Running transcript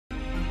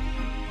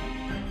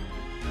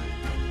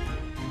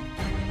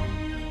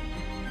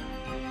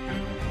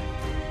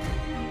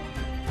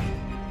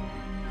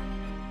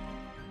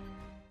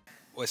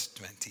verse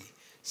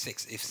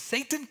 26. If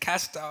Satan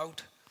cast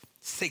out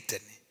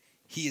Satan,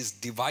 he is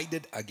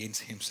divided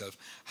against himself.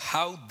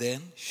 How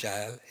then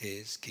shall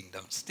his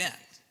kingdom stand?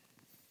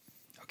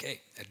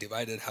 Okay, a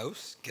divided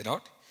house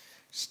cannot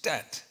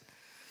stand.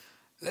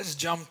 Let's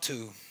jump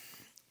to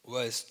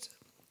verse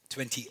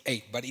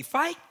 28. But if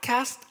I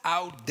cast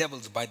out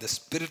devils by the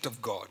Spirit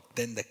of God,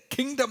 then the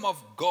kingdom of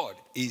God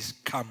is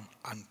come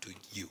unto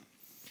you.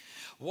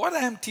 What I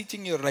am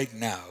teaching you right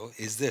now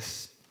is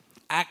this: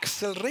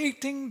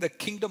 accelerating the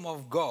kingdom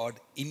of God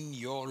in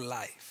your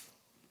life.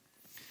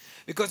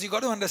 Because you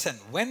got to understand,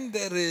 when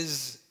there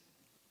is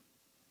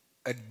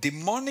a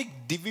demonic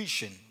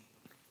division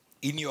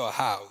in your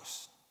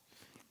house,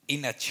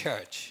 in a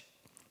church,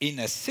 in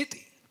a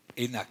city,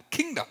 in a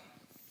kingdom,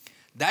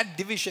 that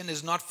division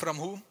is not from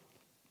whom?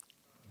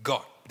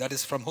 God. That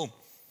is from whom?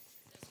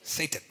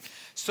 Satan.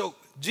 So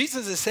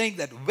Jesus is saying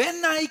that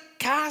when I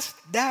cast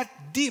that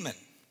demon,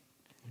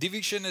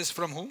 division is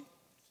from whom?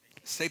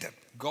 Satan.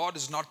 God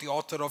is not the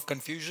author of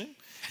confusion.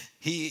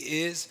 He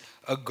is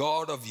a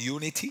God of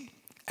unity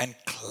and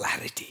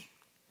clarity.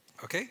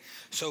 Okay?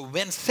 So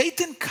when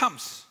Satan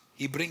comes,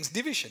 he brings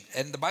division.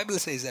 And the Bible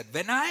says that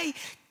when I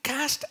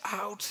cast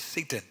out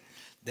Satan,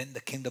 then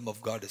the kingdom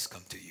of God has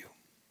come to you.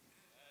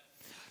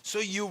 So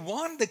you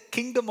want the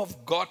kingdom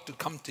of God to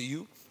come to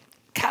you,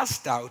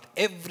 cast out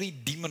every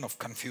demon of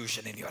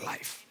confusion in your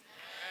life.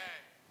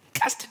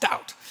 Cast it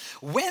out.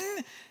 When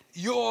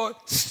your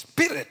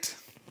spirit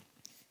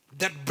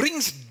that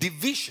brings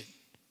division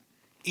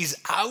is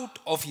out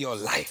of your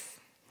life,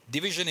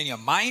 division in your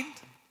mind,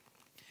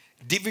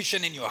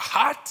 division in your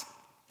heart,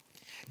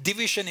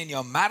 division in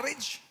your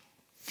marriage,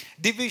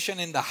 division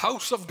in the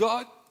house of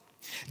God,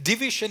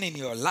 division in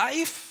your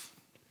life,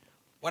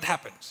 what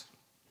happens?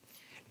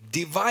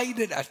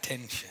 Divided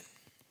attention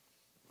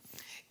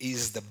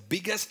is the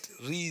biggest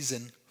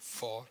reason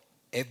for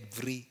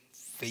every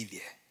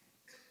failure.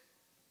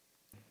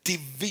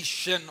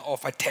 Division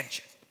of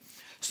attention.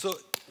 So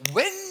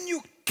when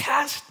you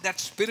cast that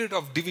spirit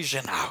of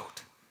division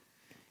out,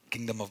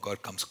 kingdom of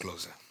God comes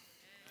closer.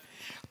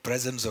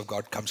 Presence of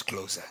God comes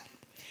closer.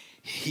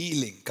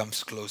 Healing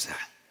comes closer.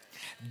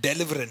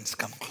 Deliverance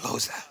comes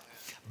closer.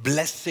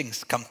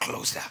 Blessings come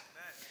closer.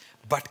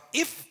 But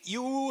if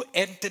you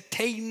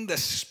entertain the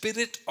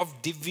spirit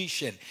of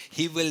division,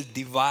 he will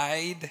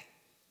divide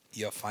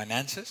your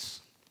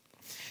finances.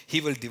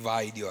 He will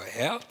divide your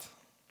health.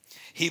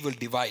 He will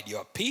divide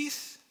your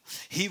peace.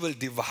 He will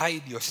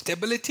divide your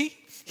stability.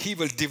 He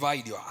will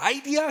divide your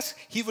ideas.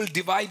 He will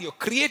divide your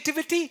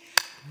creativity,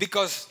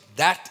 because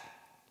that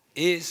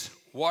is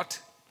what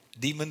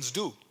demons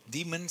do.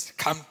 Demons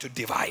come to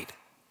divide.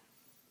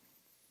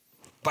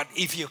 But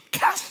if you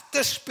cast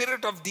the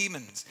spirit of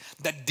demons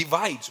that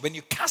divides, when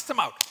you cast them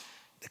out,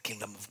 the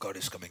kingdom of God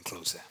is coming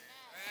closer.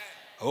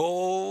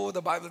 Oh,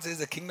 the Bible says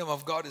the kingdom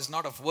of God is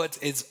not of words,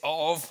 it's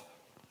of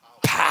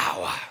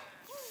power.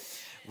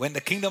 When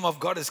the kingdom of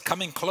God is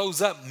coming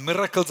closer,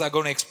 miracles are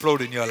going to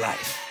explode in your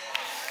life.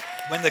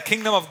 When the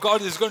kingdom of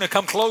God is going to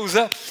come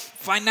closer,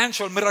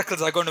 financial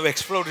miracles are going to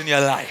explode in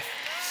your life.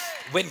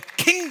 When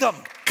kingdom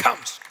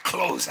comes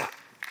closer.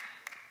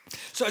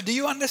 So do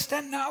you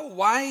understand now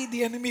why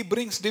the enemy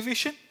brings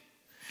division?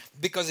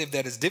 Because if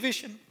there is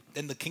division,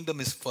 then the kingdom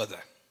is further.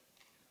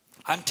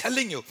 I'm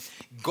telling you,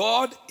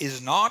 God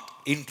is not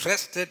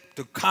interested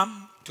to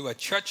come to a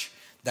church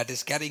that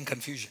is carrying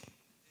confusion,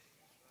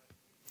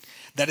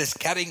 that is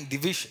carrying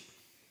division.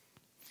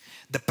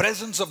 The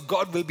presence of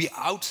God will be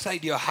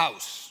outside your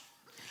house.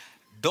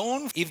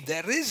 If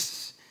there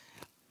is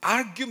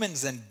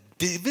arguments and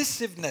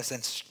divisiveness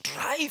and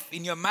strife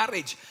in your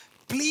marriage,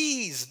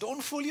 please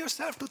don't fool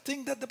yourself to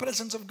think that the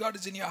presence of God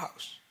is in your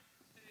house.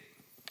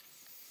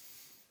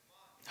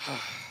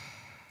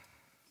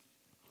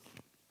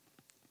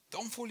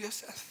 Don't fool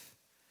yourself.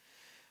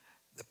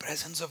 The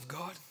presence of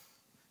God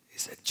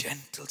is a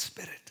gentle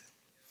spirit.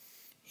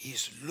 He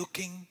is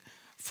looking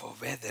for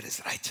where there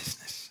is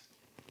righteousness,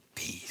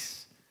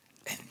 peace,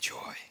 and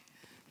joy.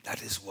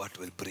 That is what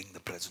will bring the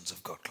presence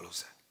of God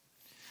closer.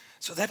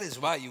 So that is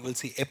why you will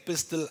see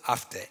epistle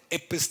after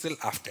epistle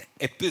after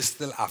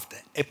epistle after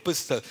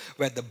epistle,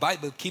 where the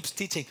Bible keeps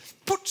teaching,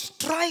 put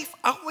strife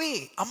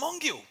away among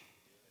you.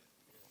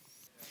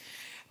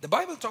 The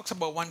Bible talks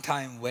about one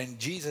time when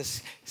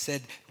Jesus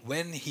said,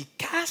 when he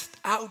cast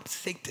out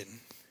Satan,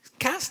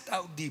 cast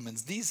out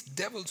demons, these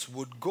devils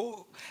would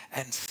go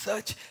and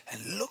search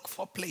and look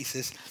for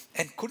places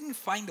and couldn't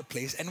find a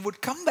place, and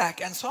would come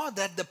back and saw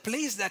that the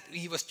place that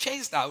he was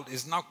chased out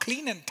is now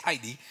clean and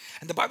tidy.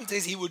 And the Bible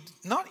says he would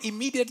not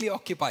immediately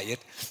occupy it.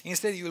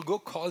 Instead, he will go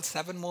call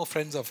 7 more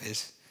friends of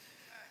his.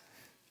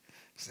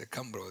 He said,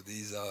 come bro,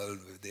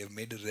 they've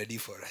made it ready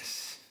for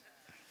us.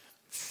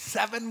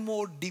 7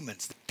 more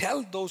demons.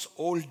 Tell those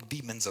old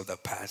demons of the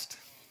past,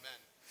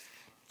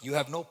 you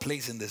have no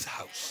place in this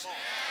house.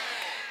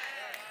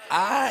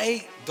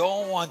 I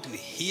don't want to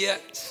hear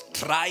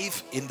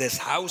strife in this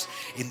house,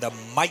 in the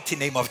mighty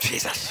name of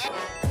Jesus.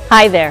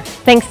 Hi there.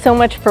 Thanks so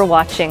much for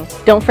watching.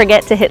 Don't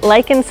forget to hit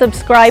like and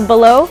subscribe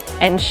below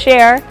and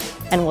share,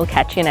 and we'll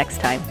catch you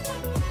next time.